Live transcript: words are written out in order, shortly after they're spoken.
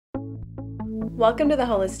Welcome to the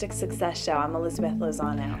Holistic Success Show. I'm Elizabeth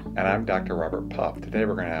Lozano. And I'm Dr. Robert Puff. Today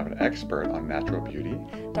we're going to have an expert on natural beauty.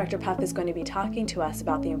 Dr. Puff is going to be talking to us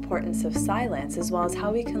about the importance of silence as well as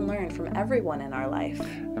how we can learn from everyone in our life.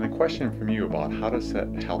 And a question from you about how to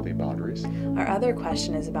set healthy boundaries. Our other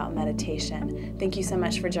question is about meditation. Thank you so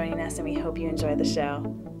much for joining us, and we hope you enjoy the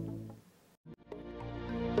show.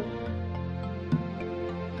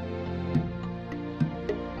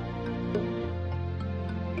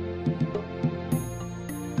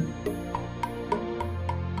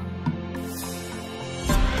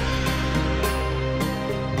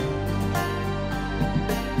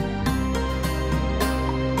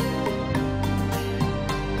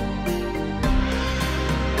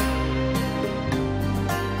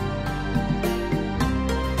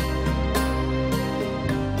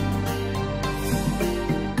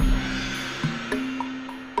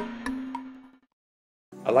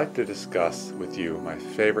 I'd like to discuss with you my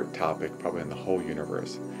favorite topic probably in the whole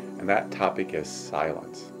universe, and that topic is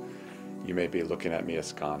silence. You may be looking at me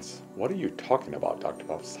askance. What are you talking about, Dr.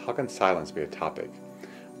 Puff? How can silence be a topic?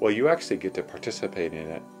 Well, you actually get to participate in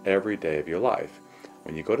it every day of your life.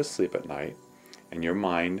 When you go to sleep at night and your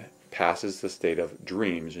mind passes the state of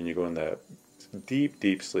dreams and you go in the deep,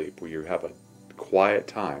 deep sleep where you have a quiet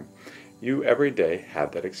time, you every day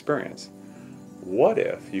have that experience. What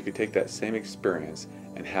if you could take that same experience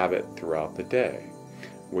and have it throughout the day,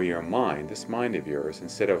 where your mind, this mind of yours,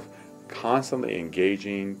 instead of constantly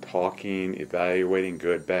engaging, talking, evaluating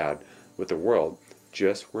good, bad with the world,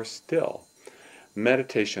 just were still.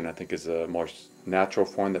 Meditation, I think, is a more natural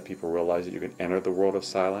form that people realize that you can enter the world of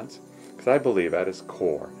silence, because I believe at its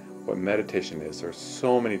core what meditation is. There's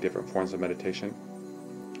so many different forms of meditation,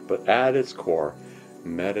 but at its core,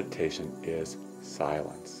 meditation is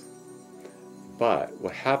silence. But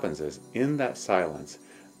what happens is, in that silence,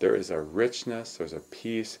 there is a richness, there's a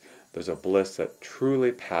peace, there's a bliss that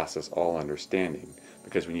truly passes all understanding.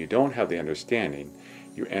 Because when you don't have the understanding,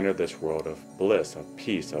 you enter this world of bliss, of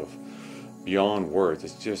peace, of beyond words.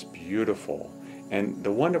 It's just beautiful. And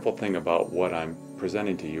the wonderful thing about what I'm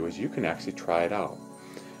presenting to you is you can actually try it out.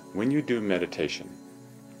 When you do meditation,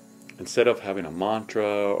 instead of having a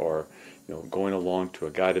mantra or going along to a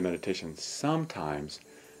guided meditation, sometimes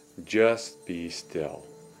just be still.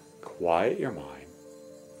 Quiet your mind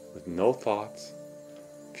with no thoughts,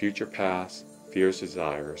 future, past, fears,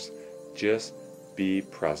 desires. Just be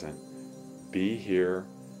present. Be here.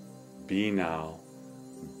 Be now.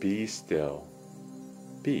 Be still.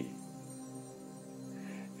 Be.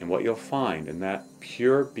 And what you'll find in that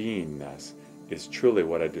pure beingness is truly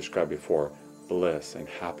what I described before, bliss and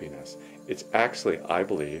happiness. It's actually, I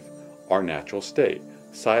believe, our natural state.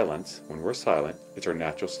 Silence, when we're silent, it's our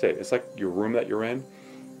natural state. It's like your room that you're in.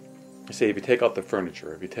 Say, if you take out the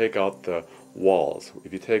furniture, if you take out the walls,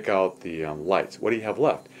 if you take out the lights, what do you have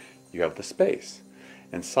left? You have the space.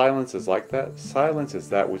 And silence is like that. Silence is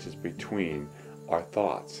that which is between our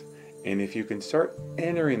thoughts. And if you can start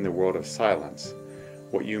entering the world of silence,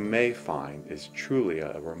 what you may find is truly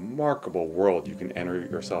a remarkable world you can enter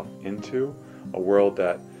yourself into, a world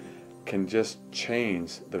that can just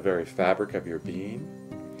change the very fabric of your being.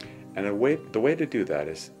 And the way to do that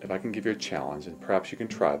is, if I can give you a challenge, and perhaps you can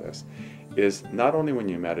try this, is not only when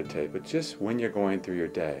you meditate, but just when you're going through your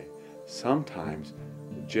day, sometimes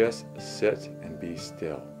just sit and be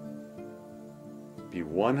still. Be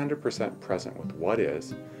 100% present with what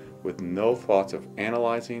is, with no thoughts of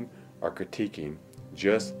analyzing or critiquing,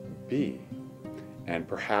 just be. And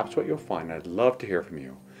perhaps what you'll find, I'd love to hear from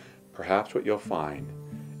you, perhaps what you'll find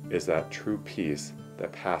is that true peace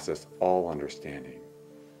that passes all understanding.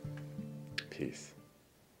 Peace.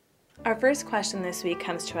 Our first question this week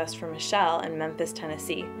comes to us from Michelle in Memphis,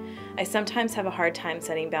 Tennessee. I sometimes have a hard time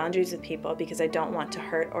setting boundaries with people because I don't want to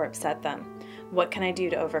hurt or upset them. What can I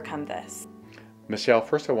do to overcome this? Michelle,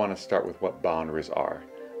 first I want to start with what boundaries are.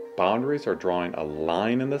 Boundaries are drawing a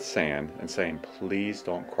line in the sand and saying, please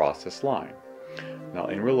don't cross this line. Now,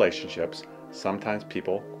 in relationships, sometimes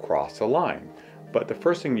people cross a line. But the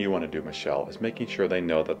first thing you want to do, Michelle, is making sure they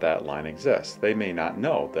know that that line exists. They may not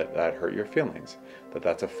know that that hurt your feelings, that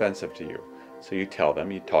that's offensive to you. So you tell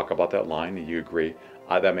them, you talk about that line, and you agree,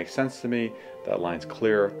 that makes sense to me, that line's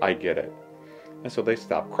clear, I get it. And so they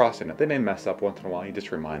stop crossing it. They may mess up once in a while, you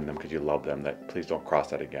just remind them because you love them that please don't cross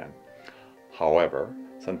that again. However,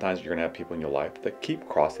 sometimes you're going to have people in your life that keep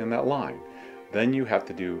crossing that line. Then you have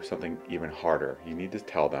to do something even harder. You need to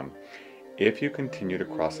tell them, if you continue to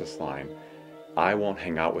cross this line, I won't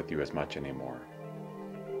hang out with you as much anymore.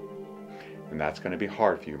 And that's going to be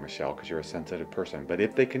hard for you, Michelle, because you're a sensitive person. But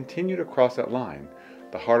if they continue to cross that line,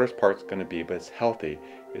 the hardest part's going to be, but it's healthy,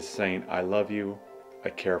 is saying, I love you,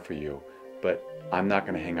 I care for you, but I'm not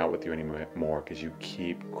going to hang out with you anymore because you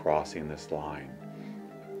keep crossing this line.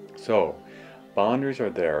 So boundaries are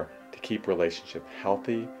there to keep relationship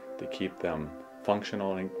healthy, to keep them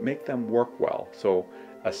functional, and make them work well. So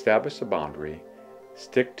establish a boundary,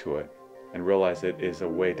 stick to it, and realize it is a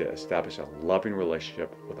way to establish a loving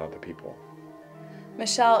relationship with other people.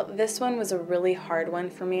 Michelle, this one was a really hard one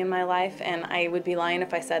for me in my life, and I would be lying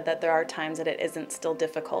if I said that there are times that it isn't still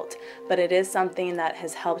difficult, but it is something that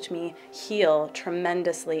has helped me heal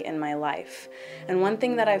tremendously in my life. And one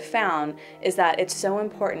thing that I've found is that it's so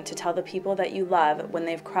important to tell the people that you love when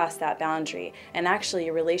they've crossed that boundary, and actually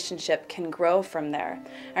your relationship can grow from there.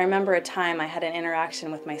 I remember a time I had an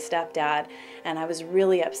interaction with my stepdad, and I was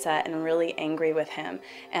really upset and really angry with him,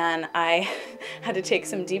 and I had to take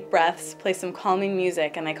some deep breaths, play some calming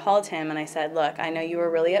music, and I called him and I said, look, I know you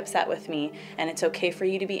were really upset with me, and it's okay for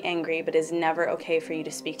you to be angry, but it's never okay for you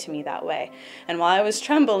to speak to me that way. And while I was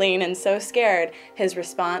trembling and so scared, his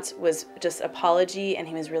response was just apology, and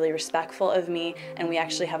he was really respectful of me, and we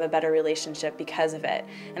actually have a better relationship because of it.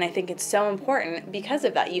 And I think it's so important because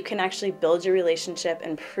of that. You can actually build your relationship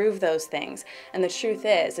and prove those things. And the truth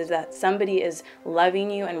is that somebody is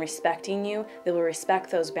loving you and respecting you, they will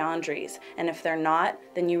respect those boundaries. And if they're not,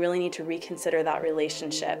 then you really need to reconsider that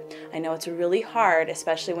relationship. I know it's really hard,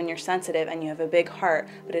 especially when you're sensitive and you have a big heart,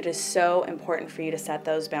 but it is so important for you to set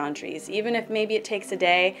those boundaries. Even if maybe it takes a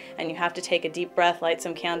day and you have to take a deep breath, light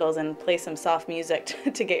some candles, and play some soft music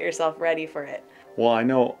to get yourself ready for it. Well, I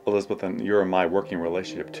know, Elizabeth, and you're in my working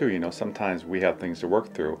relationship too. Sometimes we have things to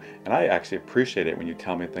work through, and I actually appreciate it when you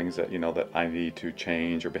tell me things that, that I need to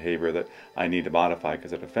change, or behavior that I need to modify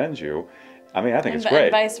because it offends you. I mean, I think it's great.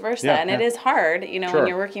 And vice versa. Yeah, and yeah. it is hard, Sure. when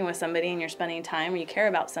you're working with somebody and you're spending time or you care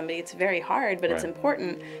about somebody, it's very hard, but it's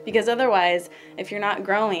important, because otherwise, if you're not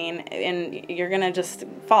growing, and you're going to just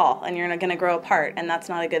fall and you're going to grow apart, and that's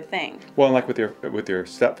not a good thing. Well, and like with your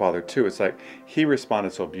stepfather too, it's like he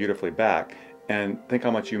responded so beautifully back. And think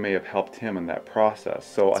how much you may have helped him in that process.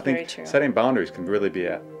 So I think setting boundaries can really be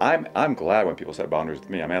I'm glad when people set boundaries with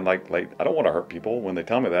me. I mean, like I don't want to hurt people when they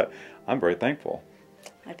tell me that. I'm very thankful.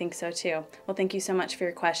 I think so too. Well, thank you so much for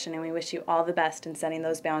your question, and we wish you all the best in setting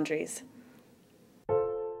those boundaries.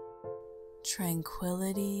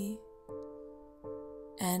 Tranquility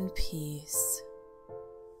and peace.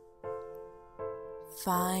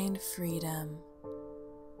 Find freedom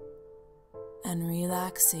and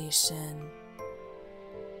relaxation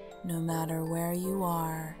no matter where you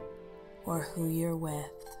are or who you're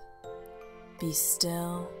with. Be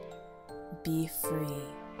still, be free.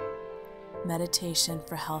 Meditation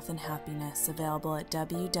for Health and Happiness, available at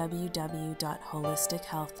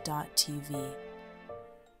www.holistichealth.tv.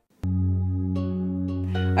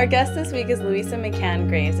 Our guest this week is Louisa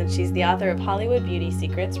Maccan-Graves, and she's the author of Hollywood Beauty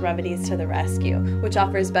Secrets, Remedies to the Rescue, which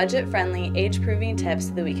offers budget-friendly, age-proving tips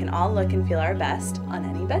so that we can all look and feel our best on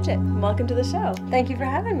any budget. Welcome to the show. Thank you for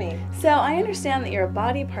having me. So I understand that you're a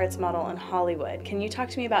body parts model in Hollywood. Can you talk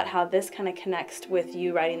to me about how this kind of connects with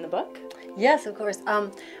you writing the book? Yes, of course.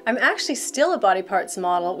 I'm actually still a body parts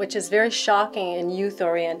model, which is very shocking in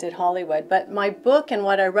youth-oriented Hollywood. But my book and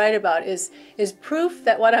what I write about is proof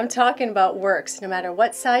that what I'm talking about works. No matter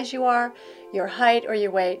what size you are, your height or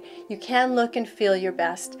your weight, you can look and feel your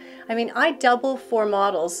best. I mean, I double for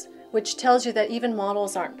models, which tells you that even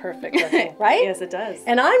models aren't perfect looking, right? Yes, it does.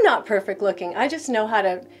 And I'm not perfect looking. I just know how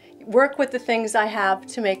to work with the things I have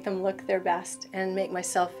to make them look their best and make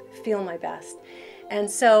myself feel my best. And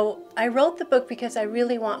so I wrote the book because I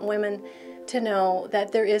really want women to know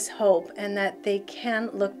that there is hope and that they can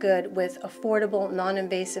look good with affordable,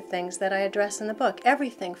 non-invasive things that I address in the book.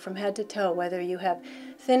 Everything from head to toe, whether you have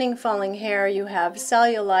thinning, falling hair, you have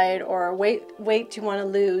cellulite, or weight you want to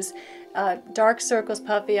lose, dark circles,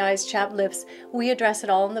 puffy eyes, chapped lips. We address it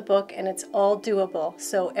all in the book, and it's all doable.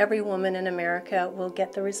 So every woman in America will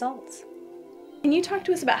get the results. Can you talk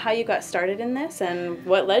to us about how you got started in this and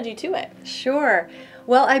what led you to it? Sure.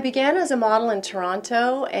 Well, I began as a model in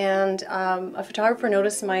Toronto, and a photographer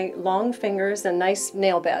noticed my long fingers and nice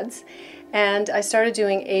nail beds, and I started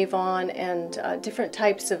doing Avon and different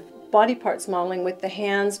types of body parts modeling with the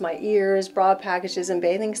hands, my ears, bra packages, and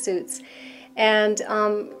bathing suits, and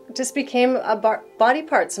just became a body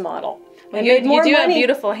parts model. And you do have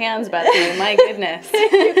beautiful hands, by the way. My goodness.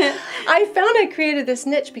 I found I created this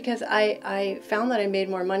niche because I found that I made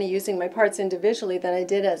more money using my parts individually than I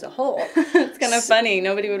did as a whole. It's kind of funny.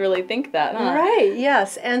 Nobody would really think that, huh? Right,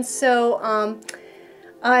 yes. And so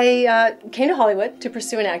I came to Hollywood to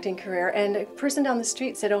pursue an acting career, and a person down the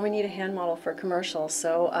street said, oh, we need a hand model for a commercial.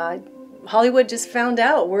 So Hollywood just found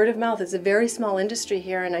out, word of mouth. It's a very small industry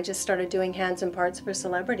here, and I just started doing hands and parts for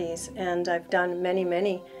celebrities, and I've done many,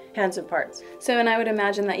 many handsome parts. So, and I would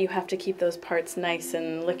imagine that you have to keep those parts nice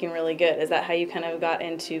and looking really good. Is that how you kind of got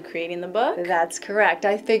into creating the book? That's correct.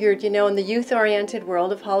 I figured, in the youth-oriented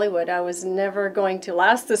world of Hollywood, I was never going to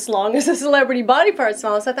last this long as a celebrity body part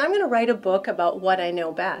stylist. So I thought, I'm going to write a book about what I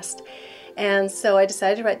know best. And so I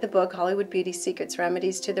decided to write the book, Hollywood Beauty Secrets,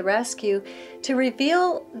 Remedies to the Rescue, to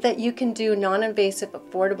reveal that you can do non-invasive,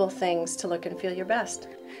 affordable things to look and feel your best.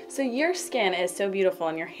 So your skin is so beautiful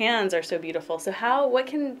and your hands are so beautiful. So what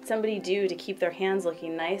can somebody do to keep their hands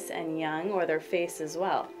looking nice and young, or their face as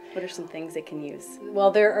well? What are some things they can use?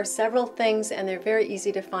 Well, there are several things, and they're very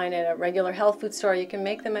easy to find at a regular health food store. You can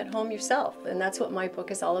make them at home yourself, and that's what my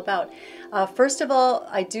book is all about. First of all,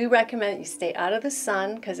 I do recommend you stay out of the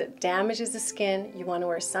sun because it damages the skin. You want to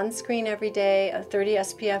wear sunscreen every day, a 30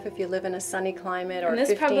 SPF if you live in a sunny climate, or 15 SPF. And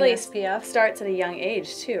this probably starts at a young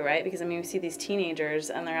age too, right? Because I mean, we see these teenagers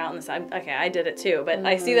and they're out in the sun. Okay, I did it too, but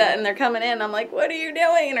I see that and they're coming in. I'm like, what are you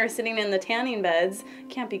doing? Or sitting in the tanning beds.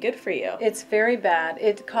 Can't be good for you. It's very bad.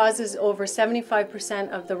 It causes over 75%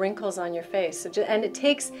 of the wrinkles on your face. And it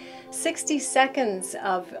takes 60 seconds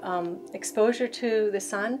of exposure to the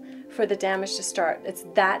sun for the damage to start. It's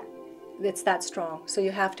that strong. So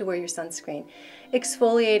you have to wear your sunscreen.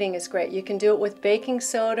 Exfoliating is great. You can do it with baking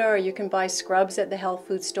soda, or you can buy scrubs at the health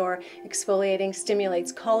food store. Exfoliating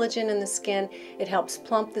stimulates collagen in the skin. It helps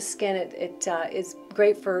plump the skin. It is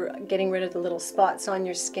great for getting rid of the little spots on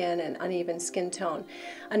your skin and uneven skin tone.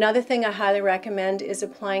 Another thing I highly recommend is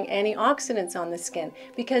applying antioxidants on the skin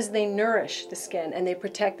because they nourish the skin and they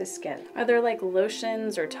protect the skin. Are there like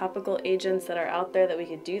lotions or topical agents that are out there that we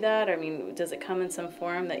could do that? I mean, does it come in some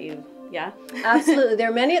form that you... Yeah? Absolutely. There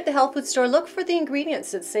are many at the health food store. Look for the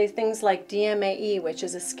ingredients that say things like DMAE, which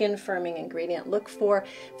is a skin firming ingredient. Look for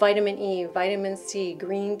vitamin E, vitamin C,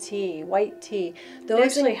 green tea, white tea. They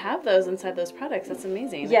actually have those inside those products. That's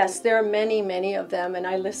amazing. Yes, there are many, many of them, and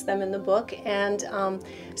I list them in the book. And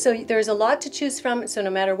so there's a lot to choose from. So no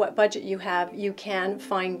matter what budget you have, you can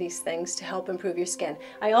find these things to help improve your skin.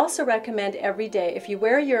 I also recommend every day, if you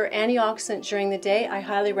wear your antioxidant during the day, I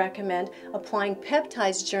highly recommend applying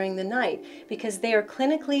peptides during the night, because they are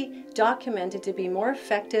clinically documented to be more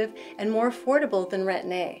effective and more affordable than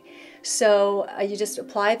Retin-A. So you just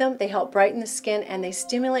apply them, they help brighten the skin, and they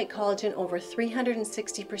stimulate collagen over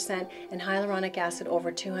 360% and hyaluronic acid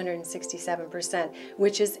over 267%,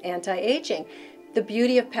 which is anti-aging. The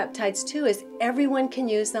beauty of peptides too is everyone can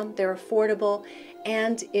use them, they're affordable,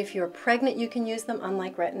 and if you're pregnant you can use them,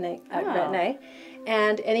 unlike Retin-A.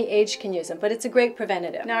 And any age can use them, but it's a great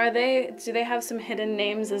preventative. Now, do they have some hidden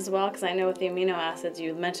names as well? Because I know with the amino acids,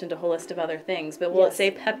 you mentioned a whole list of other things, but will it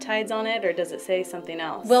say peptides on it, or does it say something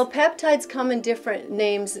else? Well, peptides come in different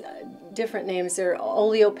names. They're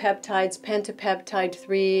oleopeptides, pentapeptide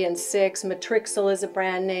 3 and 6, matrixyl is a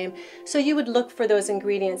brand name. So you would look for those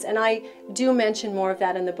ingredients, and I do mention more of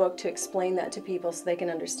that in the book to explain that to people so they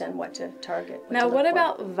can understand what to target. Now, what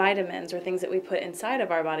about vitamins or things that we put inside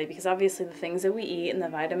of our body? Because obviously the things that we eat and the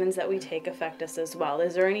vitamins that we take affect us as well.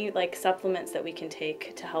 Is there any like supplements that we can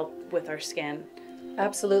take to help with our skin?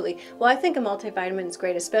 Absolutely. Well, I think a multivitamin is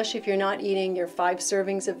great, especially if you're not eating your 5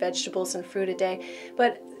 servings of vegetables and fruit a day.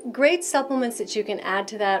 But great supplements that you can add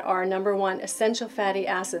to that are, number 1, essential fatty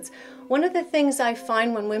acids. One of the things I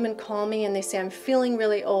find when women call me and they say, I'm feeling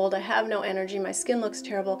really old, I have no energy, my skin looks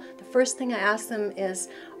terrible, the first thing I ask them is,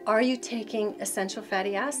 are you taking essential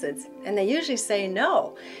fatty acids? And they usually say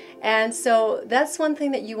no. And so that's one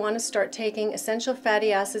thing that you want to start taking, essential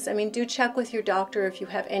fatty acids. I mean, do check with your doctor if you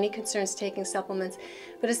have any concerns taking supplements.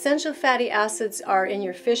 But essential fatty acids are in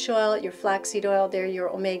your fish oil, your flaxseed oil, they're your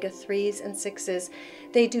omega-3s and 6s.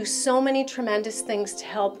 They do so many tremendous things to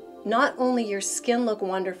help not only your skin look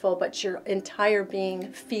wonderful, but your entire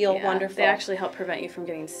being feel wonderful. They actually help prevent you from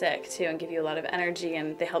getting sick too and give you a lot of energy,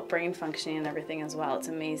 and they help brain functioning and everything as well. It's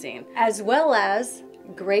amazing. As well as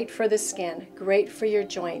great for the skin, great for your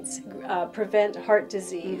joints, prevent heart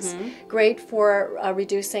disease, great for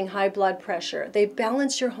reducing high blood pressure. They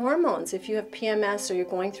balance your hormones. If you have PMS or you're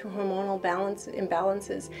going through hormonal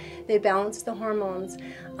imbalances, they balance the hormones.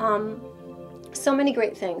 So many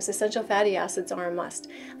great things. Essential fatty acids are a must.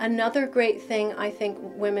 Another great thing I think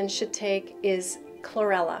women should take is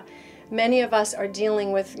chlorella. Many of us are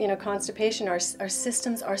dealing with, constipation. Our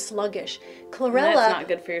systems are sluggish. Chlorella... That's not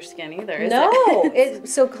good for your skin either, is it?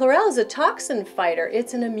 So chlorella is a toxin fighter.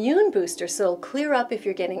 It's an immune booster, so it'll clear up if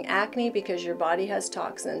you're getting acne because your body has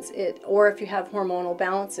toxins, or if you have hormonal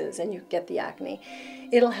balances and you get the acne.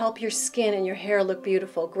 It'll help your skin and your hair look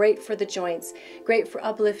beautiful. Great for the joints. Great for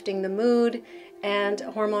uplifting the mood. and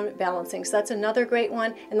hormone balancing. So that's another great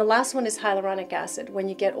one. And the last one is hyaluronic acid. When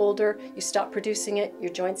you get older, you stop producing it,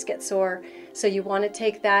 your joints get sore. So you want to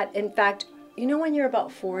take that. In fact, you know, when you're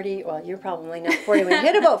about 40, well, you're probably not 40. When you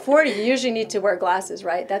hit about 40, you usually need to wear glasses,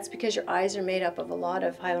 right? That's because your eyes are made up of a lot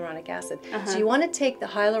of hyaluronic acid. So you want to take the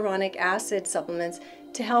hyaluronic acid supplements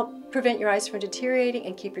to help prevent your eyes from deteriorating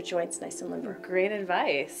and keep your joints nice and limber. Great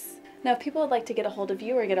advice. Now, if people would like to get a hold of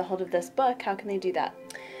you or get a hold of this book, how can they do that?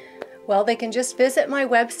 Well, they can just visit my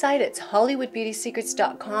website. It's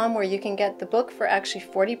hollywoodbeautysecrets.com, where you can get the book for actually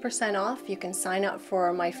 40% off. You can sign up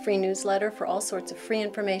for my free newsletter for all sorts of free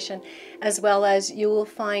information, as well as you will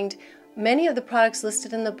find many of the products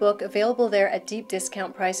listed in the book available there at deep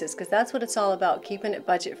discount prices, because that's what it's all about, keeping it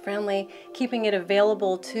budget friendly, keeping it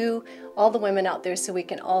available to all the women out there so we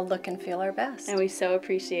can all look and feel our best. And we so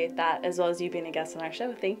appreciate that, as well as you being a guest on our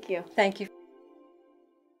show. Thank you. Thank you.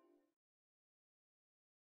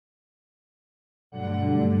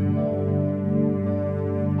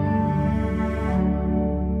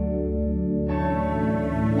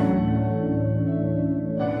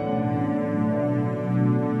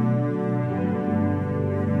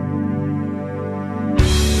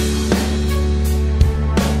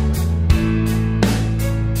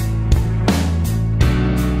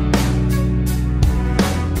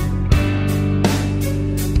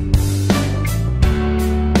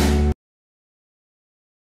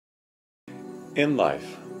 In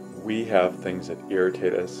life, we have things that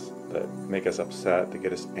irritate us, that make us upset, that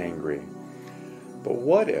get us angry. But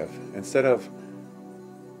what if, instead of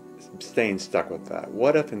staying stuck with that,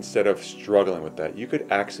 what if instead of struggling with that, you could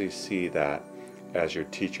actually see that as your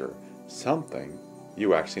teacher, something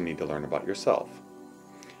you actually need to learn about yourself?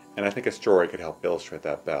 And I think a story could help illustrate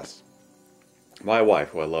that best. My wife,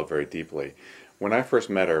 who I love very deeply, when I first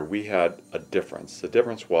met her, we had a difference. The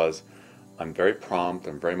difference was I'm very prompt,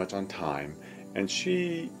 I'm very much on time, and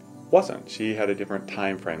she wasn't. She had a different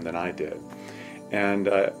time frame than I did. And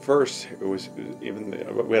at first, it was even,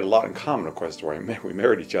 we had a lot in common, of course, where we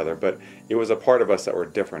married each other, but it was a part of us that were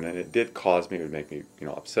different, and it did cause me, it would make me,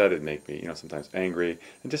 upset, it'd make me, sometimes angry,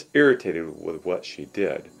 and just irritated with what she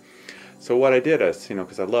did. So what I did is,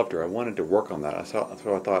 because I loved her, I wanted to work on that. So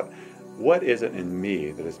I thought, what is it in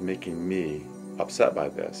me that is making me upset by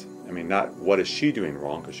this? I mean, not what is she doing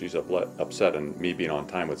wrong, because she's upset and me being on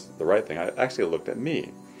time was the right thing. I actually looked at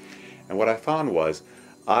me. And what I found was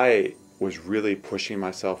I was really pushing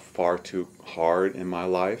myself far too hard in my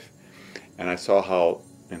life. And I saw how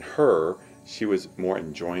in her, she was more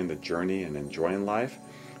enjoying the journey and enjoying life.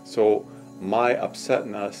 So my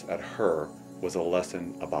upsetness at her was a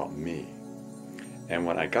lesson about me. And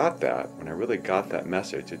when I got that, when I really got that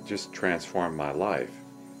message, it just transformed my life.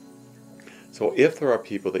 So if there are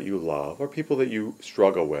people that you love or people that you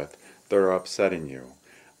struggle with that are upsetting you,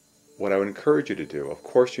 what I would encourage you to do, of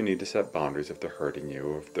course you need to set boundaries if they're hurting you,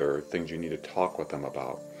 or if there are things you need to talk with them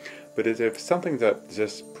about. But if something that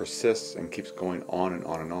just persists and keeps going on and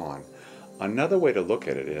on and on, another way to look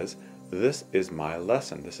at it is, this is my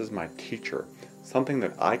lesson, this is my teacher, something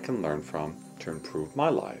that I can learn from to improve my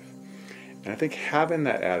life. And I think having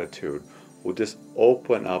that attitude will just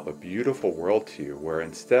open up a beautiful world to you, where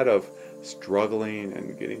instead of struggling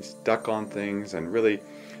and getting stuck on things and really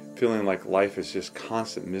feeling like life is just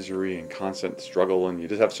constant misery and constant struggle and you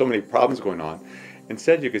just have so many problems going on,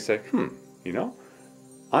 instead you could say,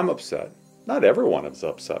 I'm upset. Not everyone is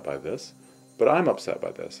upset by this, but I'm upset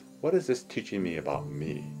by this. What is this teaching me about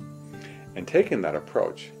me? And taking that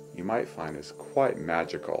approach, you might find is quite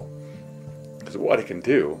magical, because what it can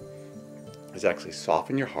do is actually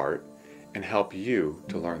soften your heart and help you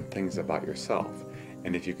to learn things about yourself.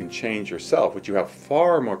 And if you can change yourself, which you have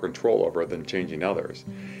far more control over than changing others,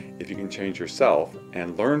 if you can change yourself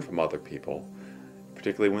and learn from other people,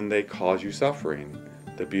 particularly when they cause you suffering,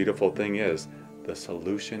 the beautiful thing is the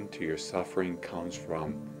solution to your suffering comes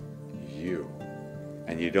from you.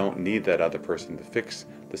 And you don't need that other person to fix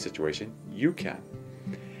the situation. You can.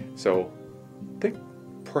 So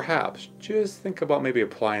just think about maybe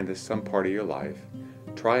applying this some part of your life.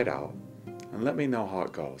 Try it out and let me know how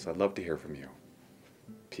it goes. I'd love to hear from you.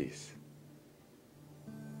 Peace.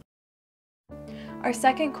 Our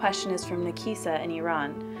second question is from Nikisa in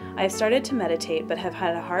Iran. I have started to meditate but have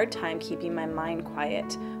had a hard time keeping my mind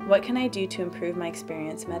quiet. What can I do to improve my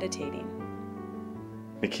experience meditating?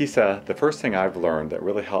 Nikisa, the first thing I've learned that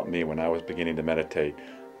really helped me when I was beginning to meditate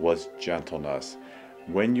was gentleness.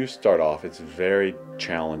 When you start off, it's very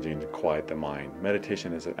challenging to quiet the mind.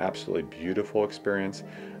 Meditation is an absolutely beautiful experience,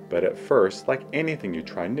 but at first, like anything you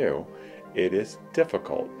try new, it is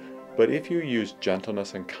difficult. But if you use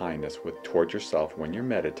gentleness and kindness toward yourself when you're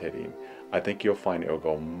meditating, I think you'll find it will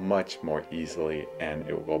go much more easily and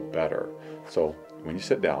it will go better. So when you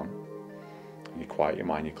sit down, you quiet your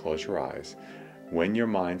mind, you close your eyes. When your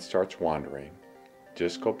mind starts wandering,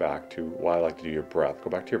 just go back to what I like to do, your breath. Go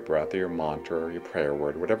back to your breath or your mantra or your prayer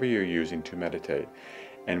word, whatever you're using to meditate.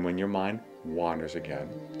 And when your mind wanders again,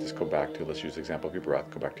 just go back to, let's use the example of your breath,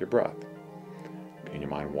 go back to your breath. And your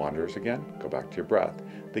mind wanders again, go back to your breath.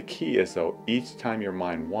 The key is, though, each time your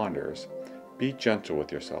mind wanders, be gentle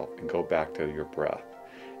with yourself and go back to your breath.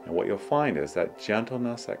 And what you'll find is that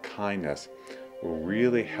gentleness, that kindness will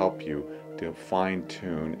really help you to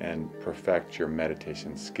fine-tune and perfect your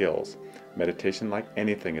meditation skills. Meditation, like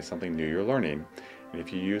anything, is something new you're learning. And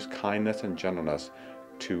if you use kindness and gentleness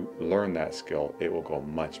to learn that skill, it will go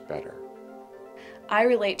much better. I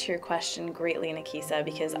relate to your question greatly, Nikisa,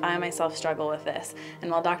 because I myself struggle with this. And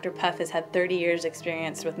while Dr. Puff has had 30 years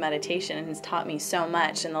experience with meditation and has taught me so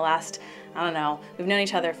much in the last, I don't know, we've known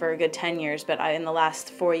each other for a good 10 years, but in the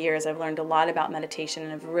last 4 years I've learned a lot about meditation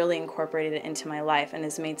and have really incorporated it into my life and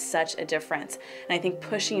has made such a difference. And I think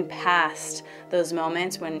pushing past those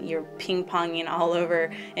moments when you're ping-ponging all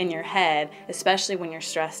over in your head, especially when you're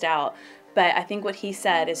stressed out, but I think what he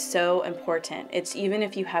said is so important. It's even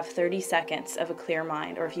if you have 30 seconds of a clear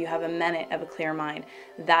mind, or if you have a minute of a clear mind,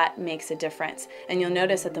 that makes a difference. And you'll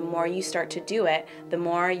notice that the more you start to do it, the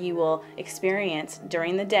more you will experience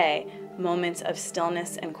during the day moments of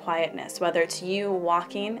stillness and quietness, whether it's you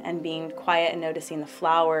walking and being quiet and noticing the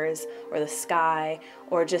flowers or the sky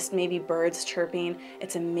or just maybe birds chirping.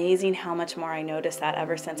 It's amazing how much more I notice that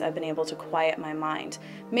ever since I've been able to quiet my mind.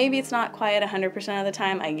 Maybe it's not quiet 100% of the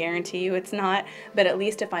time, I guarantee you it's not, but at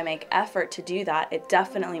least if I make effort to do that, it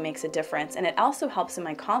definitely makes a difference. And it also helps in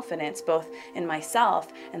my confidence, both in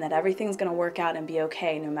myself and that everything's going to work out and be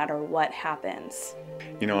okay no matter what happens.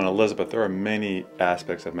 You know, and Elizabeth, there are many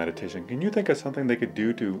aspects of meditation. Can you think of something they could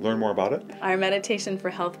do to learn more about it? Our Meditation for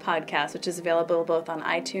Health podcast, which is available both on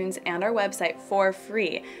iTunes and our website for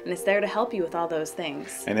free, and it's there to help you with all those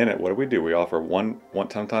things. And in it, what do? We offer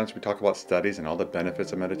sometimes we talk about studies and all the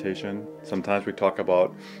benefits of meditation. Sometimes we talk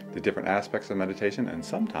about the different aspects of meditation, and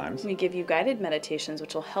sometimes we give you guided meditations,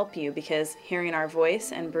 which will help you because hearing our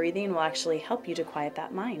voice and breathing will actually help you to quiet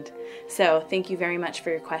that mind. So thank you very much for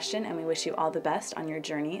your question, and we wish you all the best on your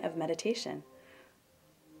journey of meditation.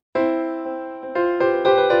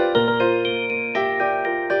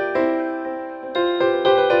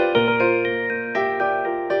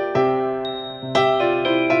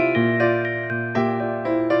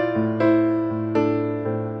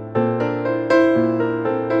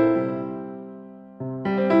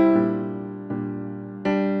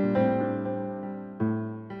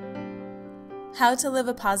 How to Live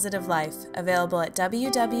a Positive Life, available at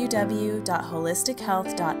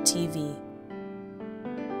www.holistichealth.tv.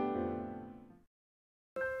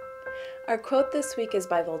 Our quote this week is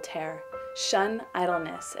by Voltaire. "Shun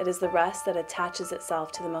idleness. It is the rest that attaches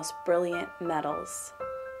itself to the most brilliant metals."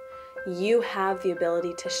 You have the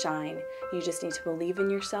ability to shine. You just need to believe in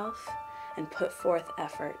yourself and put forth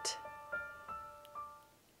effort.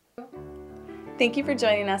 Thank you for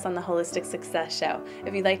joining us on the Holistic Success Show.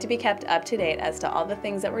 If you'd like to be kept up to date as to all the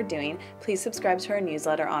things that we're doing, please subscribe to our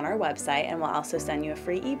newsletter on our website, and we'll also send you a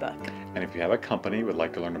free ebook. And if you have a company who would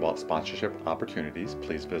like to learn about sponsorship opportunities,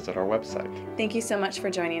 please visit our website. Thank you so much for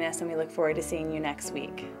joining us, and we look forward to seeing you next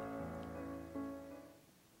week.